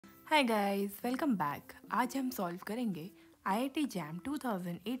Hi guys, welcome back. आज हम solve करेंगे IIT jam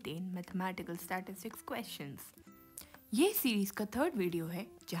 2018 mathematical statistics questions. ये सीरीज़ का थर्ड वीडियो है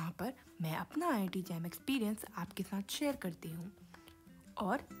जहाँ पर मैं अपना IIT जैम एक्सपीरियंस आपके साथ शेयर करती हूँ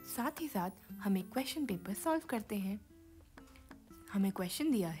और साथ ही साथ हम एक क्वेश्चन पेपर सॉल्व करते हैं। हमें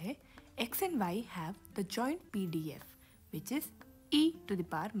क्वेश्चन दिया है x and y have the joint PDF which is e to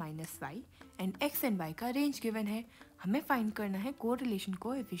the power minus y and x and y का रेंज गिवन है। हमें फाइंड करना है correlation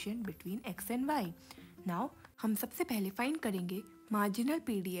coefficient between x and y। Now हम सबसे पहले फाइंड करेंगे marginal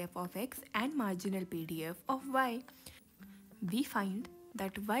PDF of x and marginal PDF of y। We find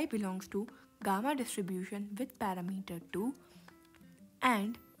that y belongs to gamma distribution with parameter 2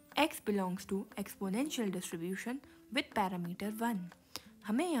 and x belongs to exponential distribution with parameter 1।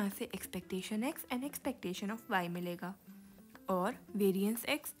 हमें यहाँ से expectation x and expectation of y मिलेगा और variance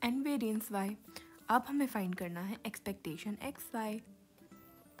x and variance y। अब हमें find करना है expectation x y।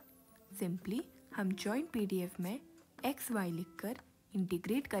 Simply हम जॉइंट PDF में x y लिखकर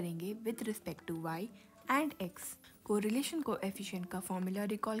इंटीग्रेट करेंगे with respect to y and x। Correlation coefficient का फॉर्मूला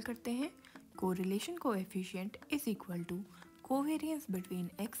रिकॉल करते हैं। Correlation coefficient is equal to covariance between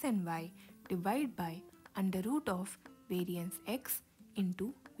x and y divide by under root of variance x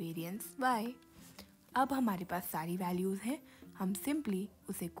into variance y। अब हमारे पास सारी values हैं, हम simply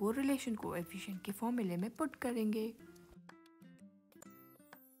उसे correlation coefficient के फॉर्मूले में पुट करेंगे।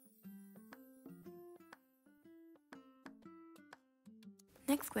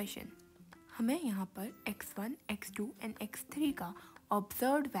 नेक्स्ट क्वेश्चन, हमें यहाँ पर x1, x2 एंड x3 का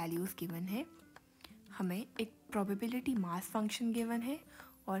ऑब्जर्व्ड वैल्यूज़ गिवन है। हमें एक प्रोबेबिलिटी मास फंक्शन गिवन है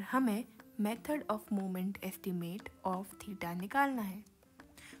और हमें method of moment estimate of theta निकालना है।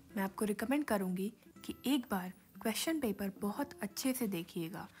 मैं आपको रिकमेंड करूँगी कि एक बार क्वेश्चन पेपर बहुत अच्छे से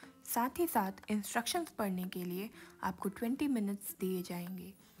देखिएगा। साथ ही साथ इंस्ट्रक्शंस पढ़ने के लिए आपको 20 मिनट्स दिए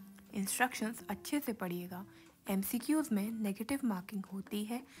जाएंगे। इंस्ट्रक्शंस अच्छे से पढ़िएगा। MCQs में नेगेटिव मार्किंग होती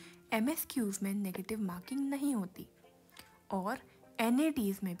है, MSQs में नेगेटिव मार्किंग नहीं होती और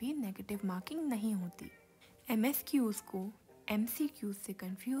NATs में भी नेगेटिव मार्किंग नहीं होती। MSQs को MCQs से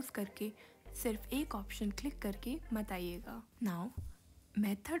कंफ्यूज करके सिर्फ एक ऑप्शन क्लिक करके मत आइएगा। Now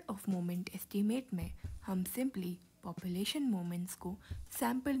method of moment estimate में हम सिंपली पॉपुलेशन मोमेंट्स को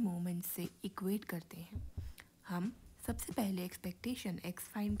सैम्पल मोमेंट्स से इक्वेट करते हैं। हम सबसे पहले एक्सपेक्टेशन x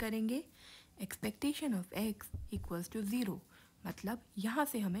फाइंड करेंगे। Expectation of x equals to 0, मतलब यहाँ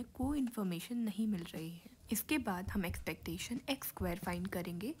से हमें कोई इन्फॉर्मेशन नहीं मिल रही है। इसके बाद हम एक्सपेक्टेशन x स्क्वायर फाइंड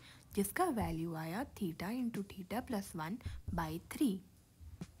करेंगे जिसका वैल्यू आया theta into theta plus 1/3।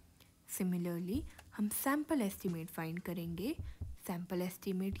 Similarly हम सैम्पल एस्टीमेट फाइंड करेंगे। सैम्पल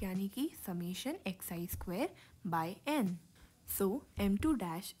एस्टीमेट यानी कि summation xi square by n। So m2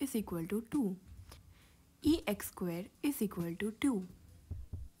 dash is equal to 2, ex square is equal to 2।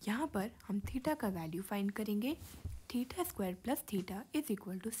 यहाँ पर हम थीटा का वैल्यू फाइंड करेंगे। Theta square plus theta is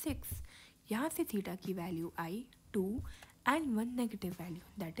equal to 6। यहाँ से थीटा की value I 2 and 1 negative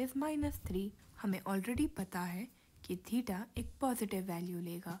value that is -3। हमें already पता है कि थीटा एक पॉजिटिव वैल्यू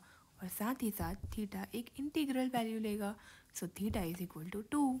लेगा और साथ ही साथ थीटा एक इंटीग्रल वैल्यू लेगा। So theta is equal to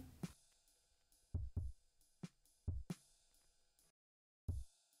 2।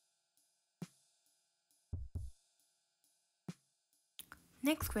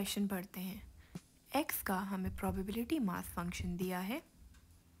 Next question पढ़ते हैं। x का हमें प्रोबेबिलिटी मास फंक्शन दिया है,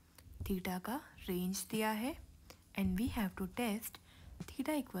 थीटा का रेंज दिया है and we have to test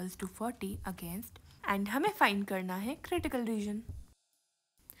theta equals to 40 against and हमें फाइंड करना है क्रिटिकल रीजन।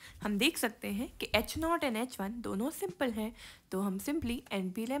 हम देख सकते हैं कि H0 एंड H1 दोनों सिंपल हैं, तो हम सिंपली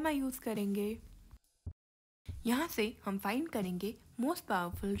NP लेमा यूज़ करेंगे। यहाँ से हम फाइंड करेंगे most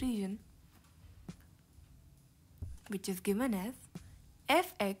powerful reason which is given as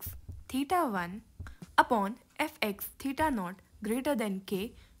fx theta 1 upon fx theta 0 greater than k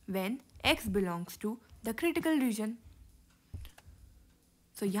when x belongs to the critical region।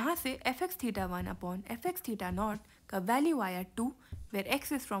 So यहाँ से fx theta 1 upon fx theta 0 का value आया 2 where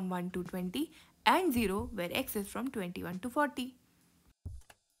x is from 1 to 20 and 0 where x is from 21 to 40।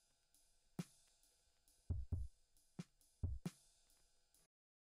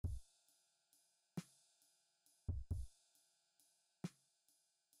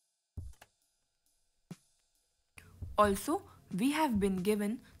 Also, we have been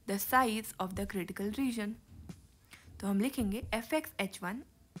given the size of the critical region। तो हम लिखेंगे fx h1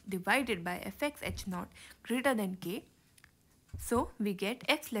 divided by fx h0 greater than k। So we get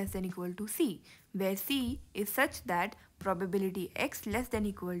x less than equal to c, where c is such that probability x less than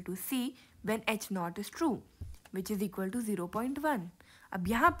equal to c when h0 is true, which is equal to 0.1। अब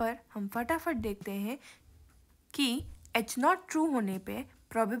यहाँ पर हम फटाफट देखते हैं कि h0 true होने पे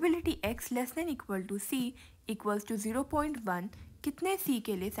probability x less than equal to c equals to 0.1 कितने c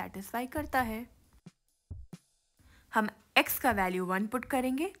के लिए सेटिस्फाई करता है? हम x का वैल्यू 1 पुट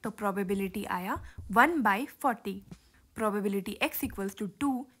करेंगे तो प्रोबेबिलिटी आया 1/40. Probability x equals to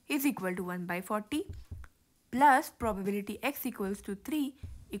 2 is equal to 1/40 plus probability x equals to 3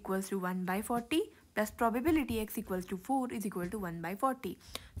 equals to 1/40 plus probability x equals to 4 is equal to 1/40.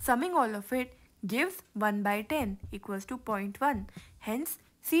 Summing all of it gives 1/10 equals to 0.1. Hence,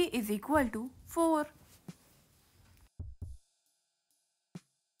 C is equal to 4.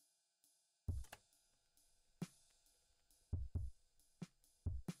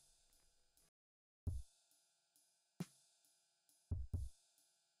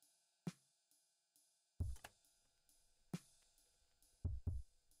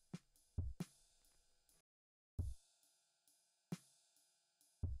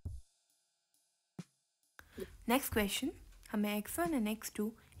 Next question, हमें x1 and x2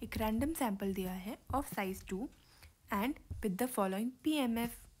 एक random sample दिया है of size 2 and with the following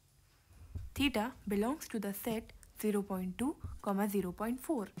PMF. Theta belongs to the set 0.2,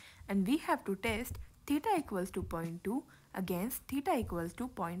 0.4 and we have to test theta equals to 0.2 against theta equals to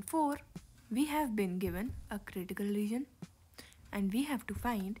 0.4. We have been given a critical region and we have to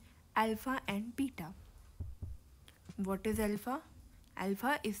find alpha and beta. What is alpha?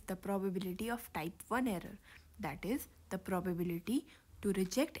 Alpha is the probability of type 1 error, that is the probability to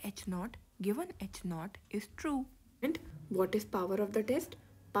reject H0 given H0 is true. And what is power of the test?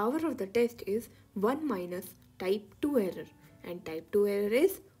 Power of the test is 1 minus type 2 error, and type 2 error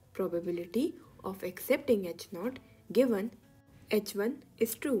is probability of accepting H0 given H1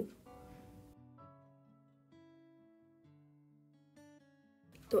 is true.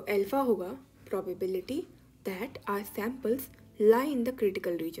 तो alpha होगा probability that our samples lie in the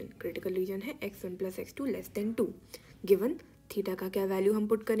critical region. Critical region है x1 plus x2 less than 2. Given theta का क्या value हम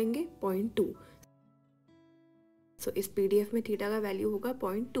put करेंगे 0.2. सो इस PDF में theta का वैल्यू होगा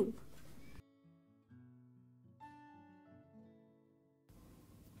 0.2.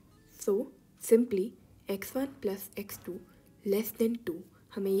 So simply x1 plus x2 less than 2.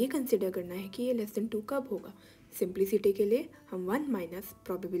 हमें ये कंसिडर करना है कि ये लेस देन 2 कब होगा. सिंप्लिसिटी के लिए हम 1 minus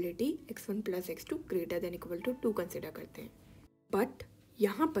probability x1 plus x2 greater than equal to 2 consider करते हैं. बट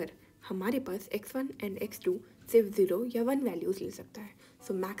यहाँ पर हमारे पास x1 एंड x2 सिर्फ 0 या 1 वैल्यूज ले सकता है.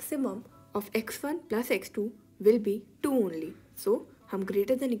 So maximum of x1 plus x2 will be 2 only. सो हम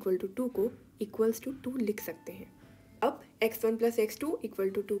ग्रेटर देन इक्वल टू 2 को इक्वल्स टू 2 लिख सकते हैं. अब x1 plus x2 equal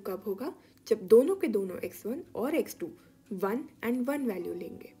to 2 कब होगा? जब दोनों के दोनों x1 और x2 1 एंड 1 वैल्यू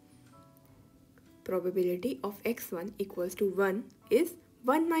लेंगे. Probability of x1 equals to 1 is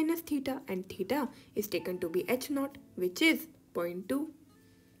 1 minus theta, and theta is taken to be h0, which is 0.2.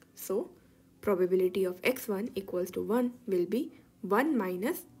 So, probability of x1 equals to 1 will be 1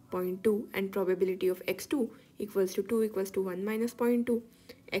 minus 0.2, and probability of x2 equals to 2 equals to 1 minus 0.2.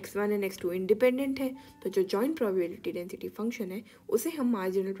 x1 and x2 independent है, तो जो joint probability density function है उसे हम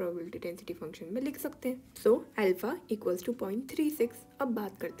marginal probability density function में लिख सकते हैं. So alpha equals to 0.36. अब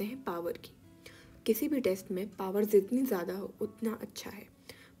बात करते हैं पावर की. किसी भी टेस्ट में पावर जितनी ज़्यादा हो उतना अच्छा है.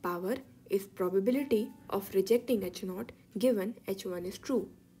 Power is probability of rejecting H0 given H1 is true.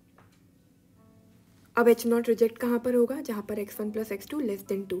 अब H0 रिजेक्ट कहाँ पर होगा? जहाँ पर x1 plus x2 less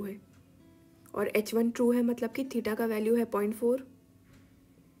than 2 है और H1 ट्रू है, मतलब कि थीटा का वैल्यू है 0.4.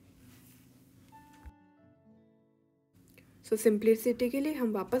 सो सिंप्लिसिटी के लिए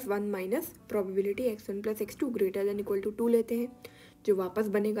हम वापस 1 minus probability x1 plus x2 greater than equal to 2 लेते हैं, जो वापस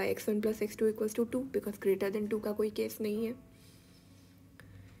बनेगा x1 plus x2 equals to 2, because greater than 2 का कोई केस नहीं है.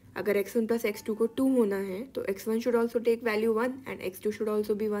 अगर x1 प्लस x2 को 2 होना है तो x1 should also take value 1 and x2 should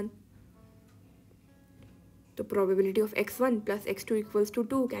also be 1. तो probability of x1 plus x2 equals to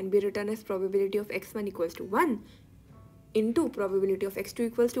 2 can be return as probability of x1 equals to 1 into probability of x2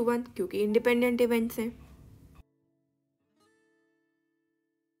 equals to 1, क्योंकि independent events हैं.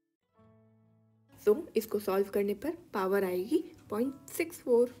 सो इसको solve करने पर power आएगी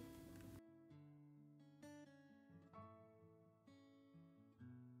 0.64.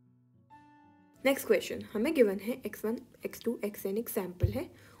 Next question, हमें given है x1, x2, xn एक sample है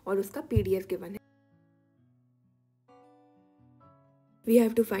और उसका PDF गिवन है. वी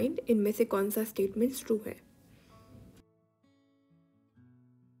हैव टू फाइंड इनमें से कौन सा स्टेटमेंट ट्रू है.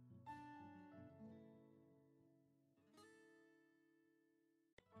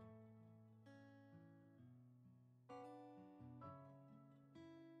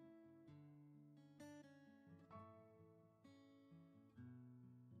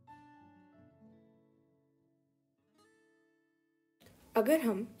 अगर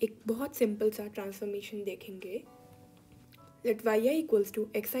हम एक बहुत सिंपल सा ट्रांसफॉर्मेशन देखेंगे, let yi equals to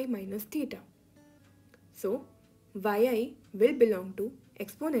xi minus theta. So yi will belong to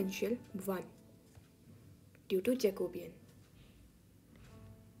exponential 1 due to Jacobian.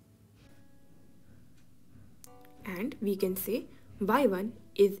 And we can say y1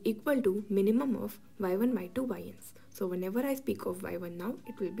 is equal to minimum of y1, y2,yn's. So whenever I speak of y1 now,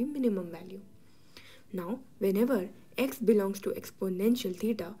 it will be minimum value. Now, whenever x belongs to exponential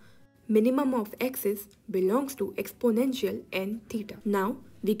theta, minimum of x's belongs to exponential n theta. Now,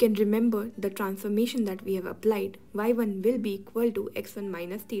 we can remember the transformation that we have applied. Y1 will be equal to x1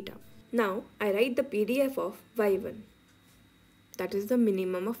 minus theta. Now, I write the PDF of y1. That is the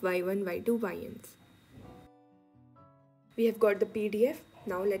minimum of y1, y2,yn's. We have got the PDF.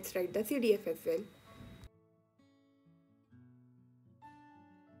 Now let's write the CDF as well.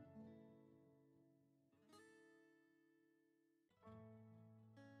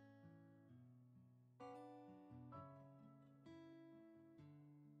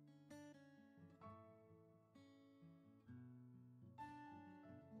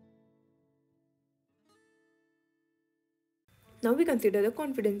 Now we consider the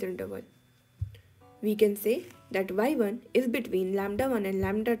confidence interval. We can say that y1 is between lambda 1 and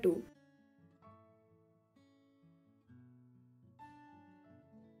lambda 2.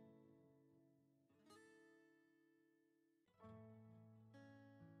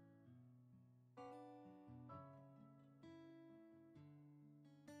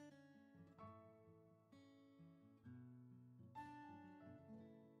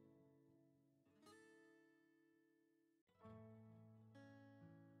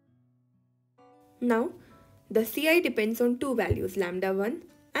 Now, the Ci depends on two values, lambda 1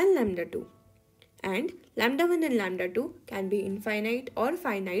 and lambda 2. And lambda 1 and lambda 2 can be infinite or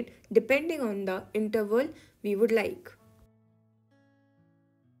finite depending on the interval we would like.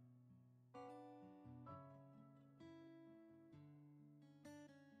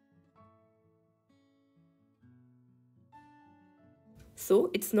 So,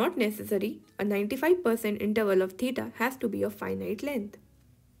 it's not necessary a 95% interval of theta has to be of finite length.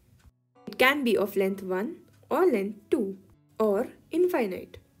 It can be of length 1 or length 2 or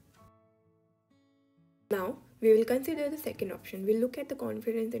infinite. Now, we will consider the second option. We'll look at the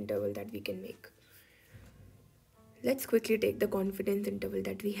confidence interval that we can make. Let's quickly take the confidence interval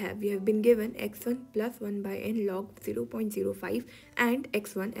that we have. We have been given x1 plus 1 by n log 0.05 and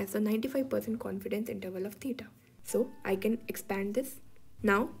x1 as a 95% confidence interval of theta. So, I can expand this.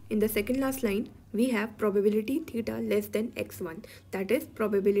 Now, in the second last line, we have probability theta less than x1. That is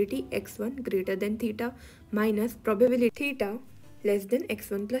probability x1 greater than theta minus probability theta less than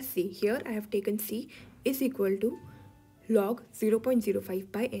x1 plus c. Here I have taken c is equal to log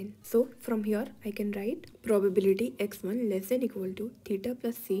 0.05 by n. So from here I can write probability x1 less than equal to theta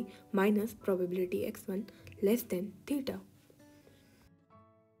plus c minus probability x1 less than theta.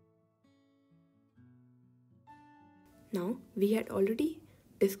 Now we had already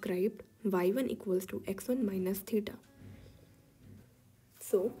described y1 equals to x1 minus theta.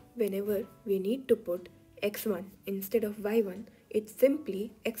 So whenever we need to put x1 instead of y1, it's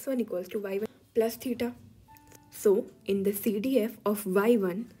simply x1 equals to y1 plus theta. So in the CDF of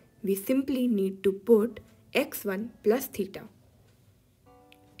y1, we simply need to put x1 plus theta.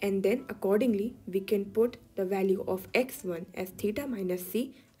 And then accordingly, we can put the value of x1 as theta minus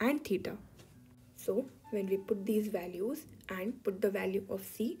c and theta. So when we put these values and put the value of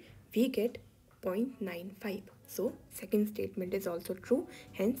c, we get 0.95. So second statement is also true,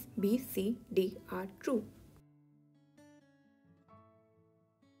 hence B, C, D are true.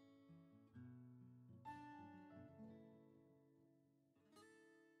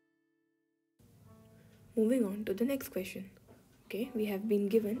 Moving on to the next question. Okay, we have been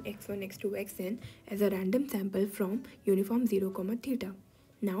given x1, x2, xn as a random sample from uniform 0, theta.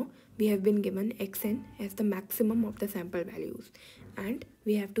 Now we have been given xn as the maximum of the sample values, and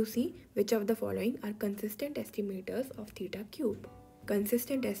we have to see which of the following are consistent estimators of theta cube.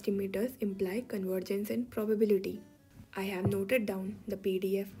 Consistent estimators imply convergence in probability. I have noted down the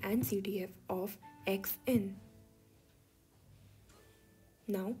PDF and CDF of xn.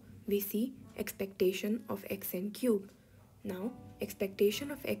 Now we see expectation of xn cube. Now expectation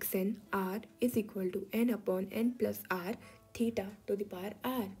of xn r is equal to n upon n plus r theta to the power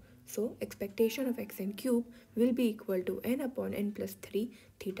r. So expectation of xn cube will be equal to n upon n plus 3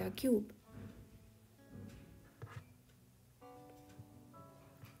 theta cube.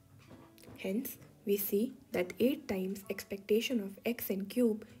 Hence we see that 8 times expectation of xn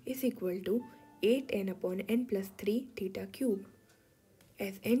cube is equal to 8n upon n plus 3 theta cube.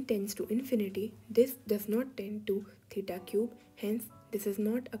 As n tends to infinity, this does not tend to theta cube, hence this is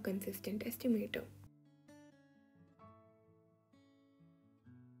not a consistent estimator.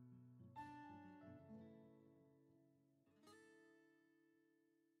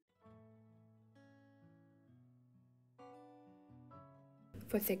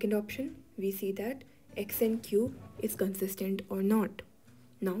 For second option, we see that xn cube is consistent or not.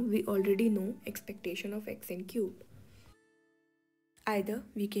 Now we already know expectation of xn cube. Either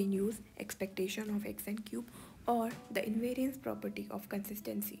we can use expectation of xn cube or the invariance property of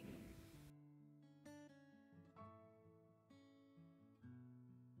consistency.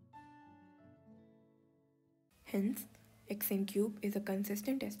 Hence, xn cube is a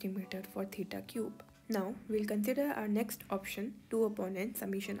consistent estimator for theta cube. Now, we'll consider our next option 2 upon n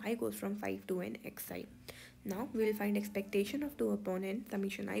summation I goes from 5 to n xi. Now, we'll find expectation of 2 upon n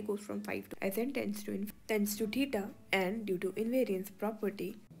summation I goes from 5 to as n tends to theta, and due to invariance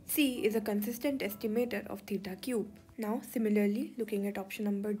property, C is a consistent estimator of theta cube. Now, similarly, looking at option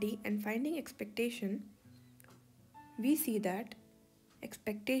number D and finding expectation, we see that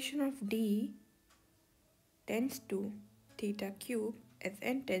expectation of D tends to theta cube as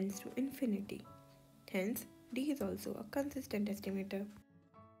n tends to infinity. Hence, D is also a consistent estimator.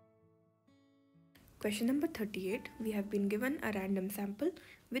 Question number 38, we have been given a random sample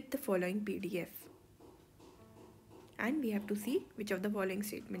with the following PDF. And we have to see which of the following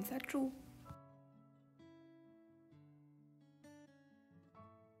statements are true.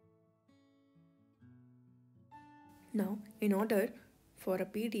 Now, in order for a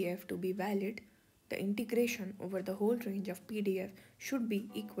PDF to be valid, the integration over the whole range of PDF should be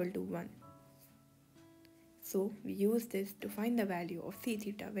equal to 1. So we use this to find the value of c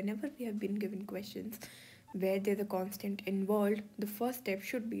theta. Whenever we have been given questions where there is a constant involved, the first step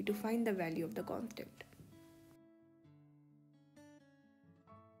should be to find the value of the constant.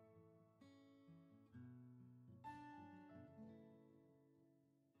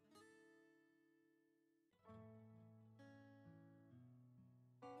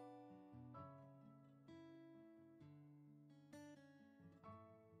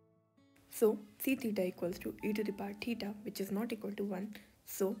 So c theta equals to e to the power theta, which is not equal to 1.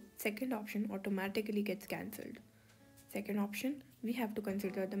 So second option automatically gets cancelled. Second option, we have to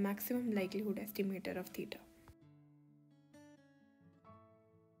consider the maximum likelihood estimator of theta.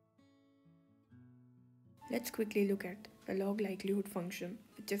 Let's quickly look at the log likelihood function,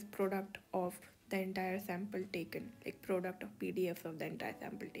 which is product of the entire sample taken, like product of PDFs of the entire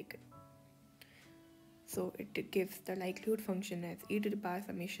sample taken. So it gives the likelihood function as e to the power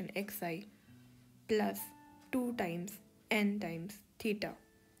summation xi plus 2 times n times theta.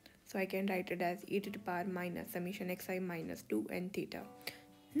 So I can write it as e to the power minus summation xi minus 2n theta.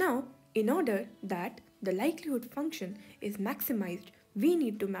 Now, in order that the likelihood function is maximized, we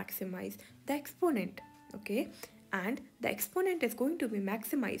need to maximize the exponent, okay? And the exponent is going to be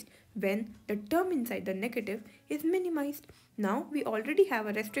maximized when the term inside the negative is minimized. Now, we already have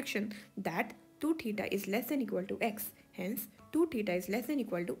a restriction that 2 theta is less than equal to x. Hence, 2 theta is less than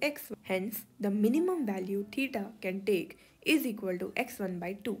equal to x. Hence, the minimum value theta can take is equal to x1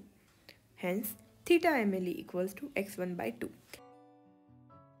 by 2. Hence, theta mle equals to x1 by 2.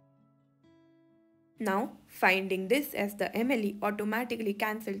 Now, finding this as the mle automatically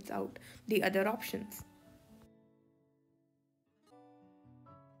cancels out the other options.